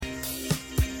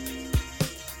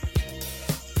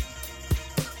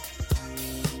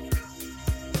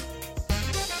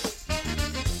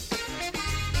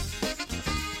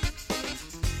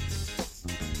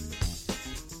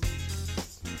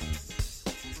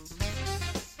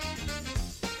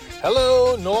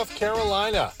Hello, North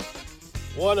Carolina.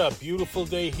 What a beautiful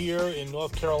day here in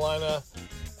North Carolina.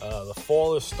 The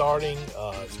fall is starting.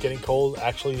 It's getting cold.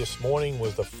 Actually, this morning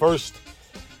was the first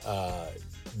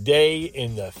day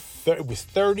in it was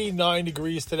 39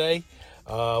 degrees today.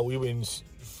 We've been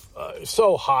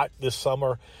so hot this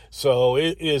summer. So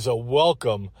it is a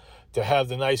welcome to have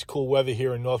the nice, cool weather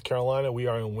here in North Carolina. We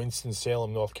are in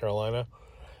Winston-Salem, North Carolina.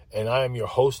 And I am your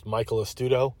host, Michael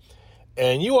Astuto.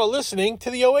 And you are listening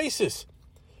to The Oasis.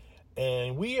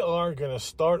 And we are going to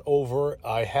start over.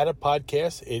 I had a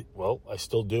podcast. I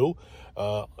still do,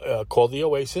 called The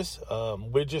Oasis.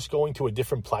 We're just going to a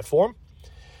different platform.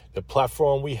 The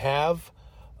platform we have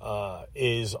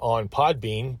is on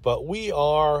Podbean, but we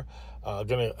are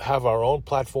going to have our own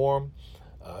platform.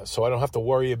 So I don't have to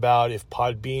worry about if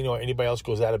Podbean or anybody else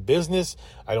goes out of business.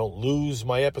 I don't lose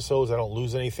my episodes. I don't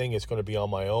lose anything. It's going to be on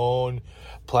my own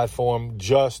platform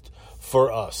just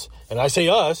for us. And I say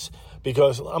us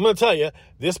because I'm going to tell you,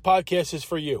 this podcast is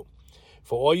for you.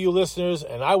 For all you listeners,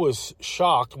 and I was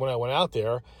shocked when I went out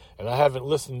there, and I haven't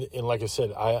listened in, like I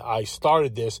said, I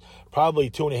started this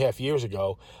probably 2.5 years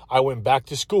ago. I went back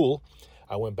to school.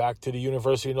 I went back to the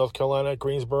University of North Carolina at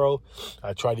Greensboro.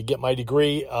 I tried to get my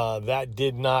degree. That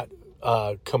did not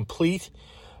complete.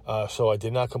 So I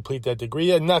did not complete that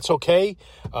degree, and that's okay.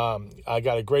 I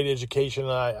got a great education.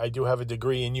 I do have a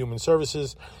degree in human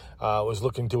services. I was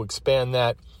looking to expand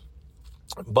that.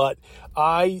 But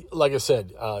like I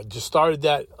said, just started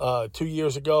that 2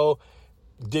 years ago.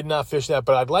 Did not finish that,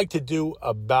 but I'd like to do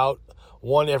about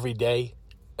one every day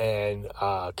and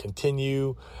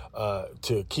continue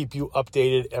to keep you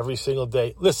updated every single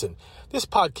day. Listen, this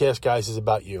podcast, guys, is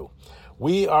about you.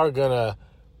 We are going to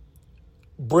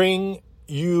bring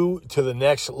you to the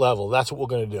next level. That's what we're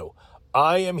going to do.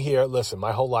 I am here, listen,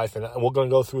 my whole life, and we're going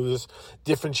to go through this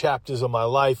different chapters of my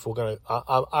life.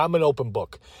 I'm an open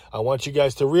book. I want you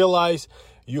guys to realize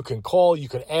you can call, you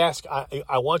can ask.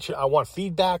 I want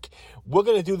feedback. We're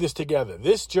going to do this together.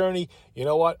 This journey, you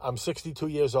know what? I'm 62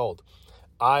 years old.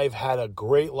 I've had a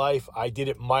great life. I did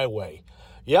it my way.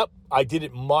 Yep, I did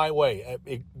it my way.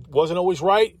 It wasn't always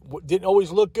right, didn't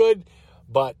always look good,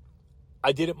 but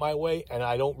I did it my way, and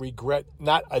I don't regret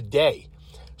not a day.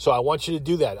 So I want you to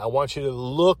do that. I want you to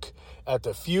look at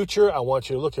the future. I want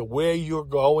you to look at where you're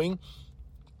going,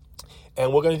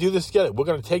 and we're going to do this together. We're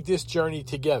going to take this journey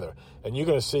together, and you're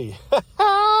going to see,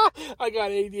 I got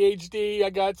ADHD.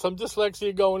 I got some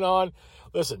dyslexia going on.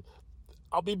 Listen,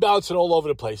 I'll be bouncing all over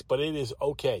the place, but it is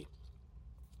okay.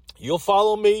 You'll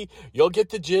follow me. You'll get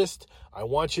the gist. I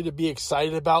want you to be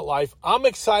excited about life. I'm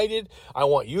excited. I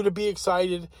want you to be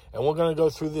excited, and we're going to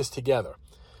go through this together.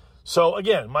 So,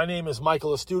 again, my name is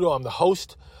Michael Astuto. I'm the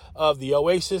host of The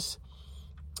Oasis,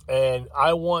 and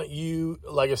I want you,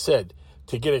 like I said,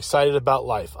 to get excited about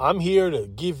life. I'm here to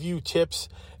give you tips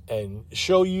and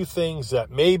show you things that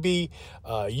maybe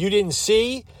you didn't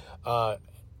see on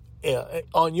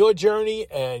your journey,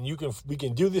 and we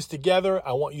can do this together.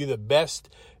 I want you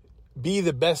be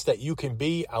the best that you can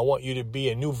be. I want you to be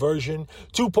a new version,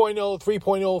 2.0,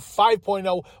 3.0,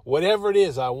 5.0, whatever it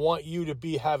is. I want you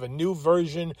to have a new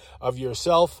version of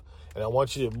yourself, and I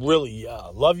want you to really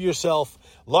love yourself,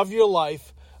 love your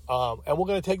life, and we're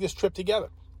going to take this trip together.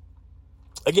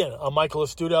 Again, I'm Michael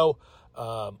Astuto.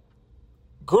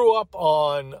 Grew up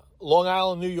on Long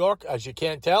Island, New York, as you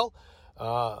can't tell.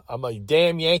 I'm a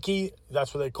damn Yankee.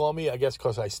 That's what they call me, I guess,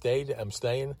 because I'm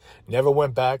staying. Never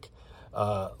went back.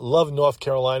 Love North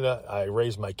Carolina. I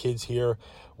raised my kids here.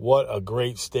 What a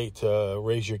great state to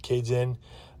raise your kids in.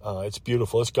 It's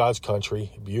beautiful. It's God's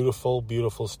country. Beautiful,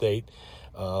 beautiful state.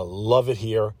 Love it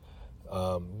here.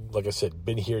 Like I said,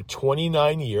 been here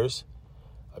 29 years.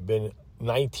 I've been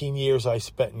 19 years I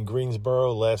spent in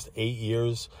Greensboro. Last 8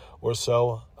 years or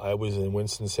so, I was in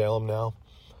Winston-Salem now.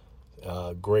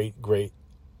 Great, great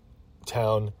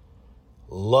town.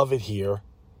 Love it here.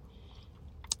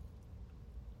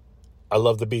 I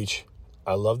love the beach.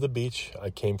 I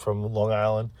came from Long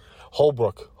Island,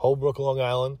 Holbrook, Long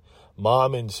Island.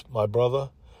 Mom and my brother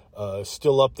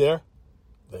still up there.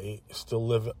 They still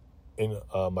live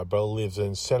my brother lives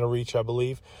in Center Reach, I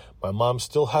believe. My mom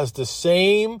still has the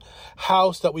same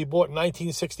house that we bought in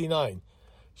 1969.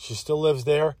 She still lives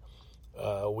there.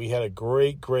 We had a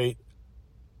great, great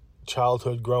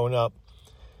childhood growing up.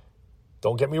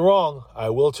 Don't get me wrong.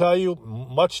 I will tell you,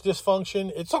 much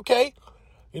dysfunction. It's okay.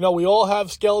 You know, we all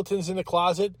have skeletons in the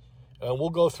closet, and we'll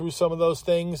go through some of those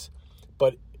things.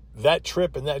 But that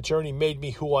trip and that journey made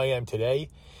me who I am today.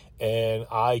 And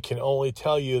I can only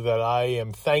tell you that I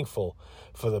am thankful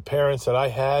for the parents that I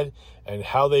had and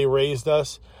how they raised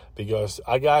us. Because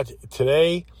I got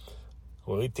today,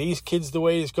 with these kids the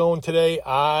way it's going today,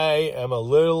 I am a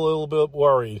little bit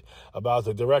worried about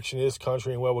the direction of this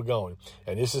country and where we're going.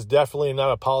 And this is definitely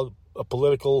not a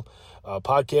political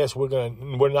podcast.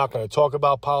 We're not going to talk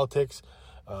about politics.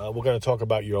 We're going to talk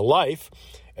about your life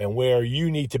and where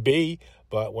you need to be,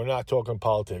 but we're not talking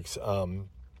politics.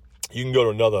 You can go to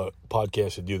another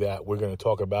podcast to do that. We're going to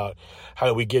talk about how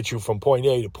do we get you from point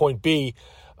A to point B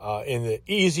in the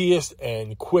easiest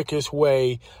and quickest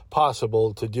way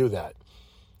possible to do that.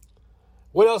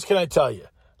 What else can I tell you?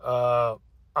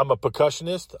 I'm a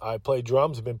percussionist. I play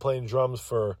drums. I've been playing drums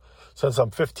since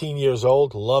I'm 15 years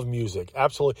old. Love music.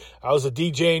 Absolutely. I was a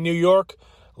DJ in New York.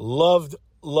 Loved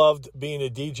being a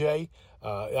DJ.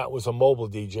 That was a mobile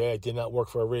DJ. I did not work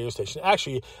for a radio station.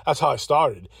 Actually, that's how I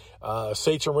started.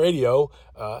 Sachem Radio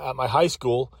at my high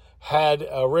school had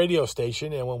a radio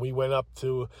station, and when we went up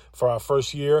for our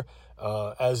first year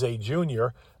as a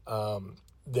junior,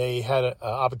 they had an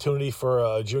opportunity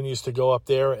for juniors to go up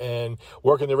there and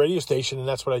work in the radio station, and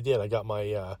that's what I did. I got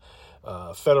my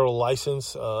federal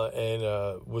license and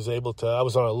was able to. I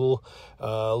was on a little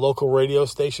local radio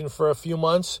station for a few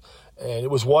months, and it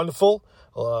was wonderful.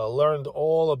 Learned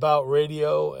all about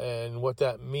radio and what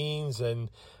that means, and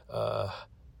got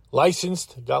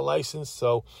licensed.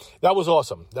 So that was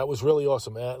awesome. That was really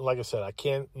awesome. And like I said, I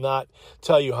can't not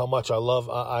tell you how much I love.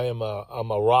 I'm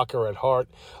a rocker at heart.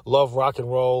 Love rock and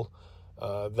roll.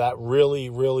 That really,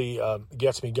 really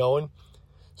gets me going.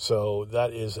 So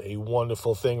that is a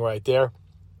wonderful thing right there.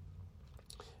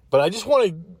 But I just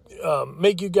want to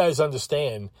make you guys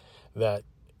understand that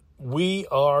we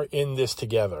are in this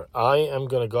together. I am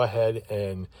going to go ahead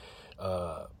and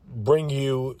bring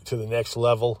you to the next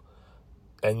level.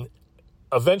 And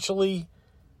eventually,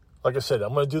 like I said,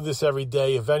 I'm going to do this every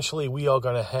day. Eventually, we are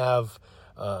going to have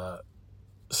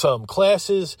some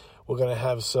classes. We're going to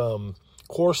have some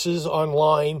courses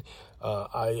online.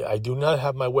 I do not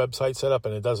have my website set up,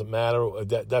 and it doesn't matter.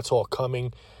 That's all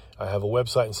coming. I have a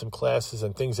website and some classes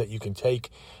and things that you can take.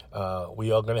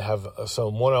 We are going to have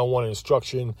some one-on-one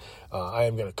instruction. I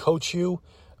am going to coach you.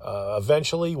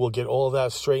 Eventually, we'll get all of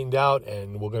that straightened out,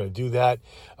 and we're going to do that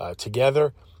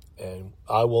together. And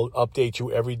I will update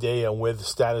you every day on where the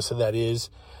status of that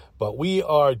is. But we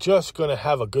are just going to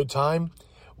have a good time.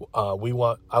 I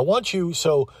want you.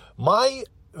 So my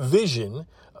vision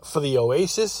for the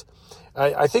Oasis,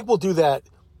 I think we'll do that.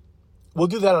 We'll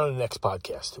do that on the next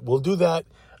podcast. We'll do that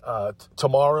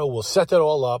tomorrow. We'll set that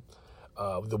all up.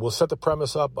 We'll set the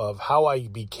premise up of how I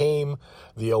became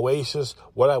the Oasis,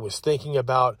 what I was thinking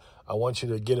about. I want you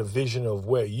to get a vision of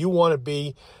where you want to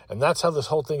be. And that's how this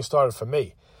whole thing started for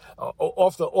me.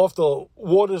 Off the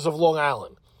waters of Long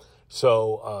Island.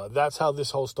 So that's how this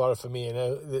whole started for me.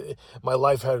 And my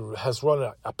life has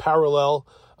run a parallel,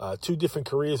 two different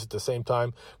careers at the same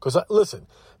time. Because, listen,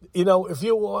 if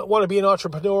you want to be an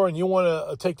entrepreneur and you want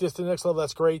to take this to the next level,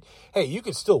 that's great. Hey, you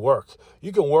can still work.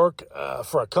 You can work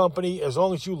for a company as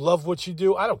long as you love what you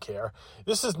do. I don't care.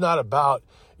 This is not about,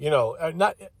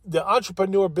 not the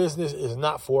entrepreneur business is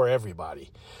not for everybody.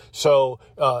 So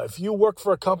if you work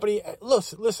for a company,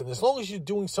 listen, as long as you're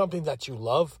doing something that you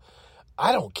love,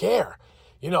 I don't care.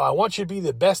 I want you to be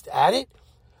the best at it.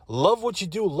 Love what you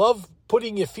do. Love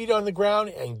putting your feet on the ground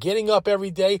and getting up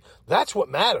every day. That's what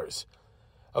matters.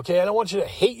 Okay, I don't want you to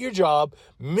hate your job.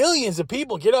 Millions of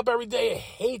people get up every day and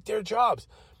hate their jobs.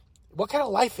 What kind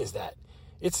of life is that?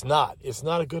 It's not. It's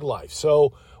not a good life.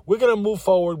 So we're going to move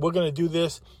forward. We're going to do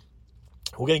this.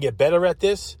 We're going to get better at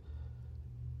this.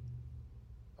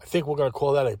 I think we're going to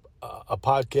call that a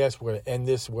podcast. We're going to end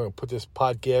this. We're going to put this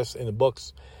podcast in the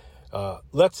books.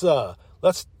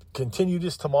 Let's continue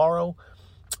this tomorrow.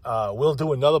 We'll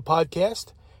do another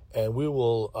podcast, and we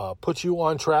will put you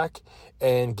on track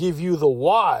and give you the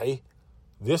why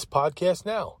this podcast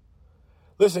now.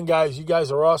 Listen, guys, you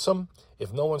guys are awesome.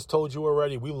 If no one's told you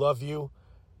already, we love you.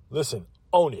 Listen,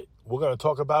 own it. We're going to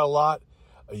talk about a lot.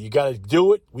 You got to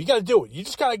do it. We got to do it. You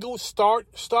just got to go start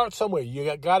somewhere.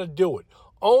 You got to do it.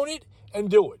 Own it and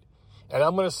do it. And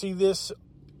I'm going to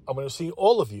see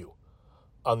all of you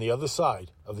on the other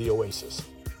side of the Oasis.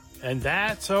 And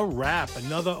that's a wrap.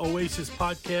 Another Oasis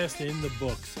podcast in the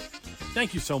books.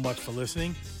 Thank you so much for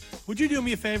listening. Would you do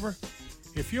me a favor?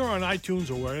 If you're on iTunes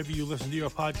or wherever you listen to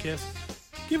your podcast,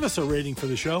 give us a rating for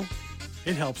the show.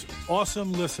 It helps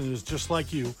awesome listeners just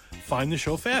like you find the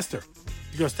show faster.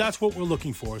 Because that's what we're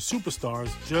looking for,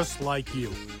 superstars just like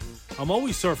you. I'm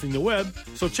always surfing the web,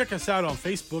 so check us out on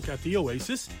Facebook at The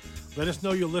Oasis. Let us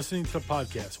know you're listening to the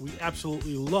podcast. We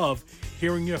absolutely love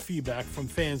hearing your feedback from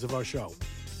fans of our show.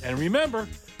 And remember,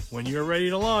 when you're ready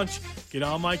to launch, get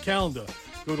on my calendar.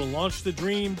 Go to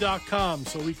launchthedream.com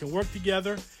so we can work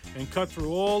together and cut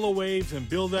through all the waves and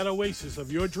build that oasis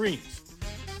of your dreams.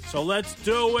 So let's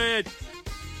do it!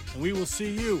 And we will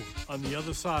see you on the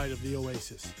other side of the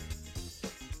oasis.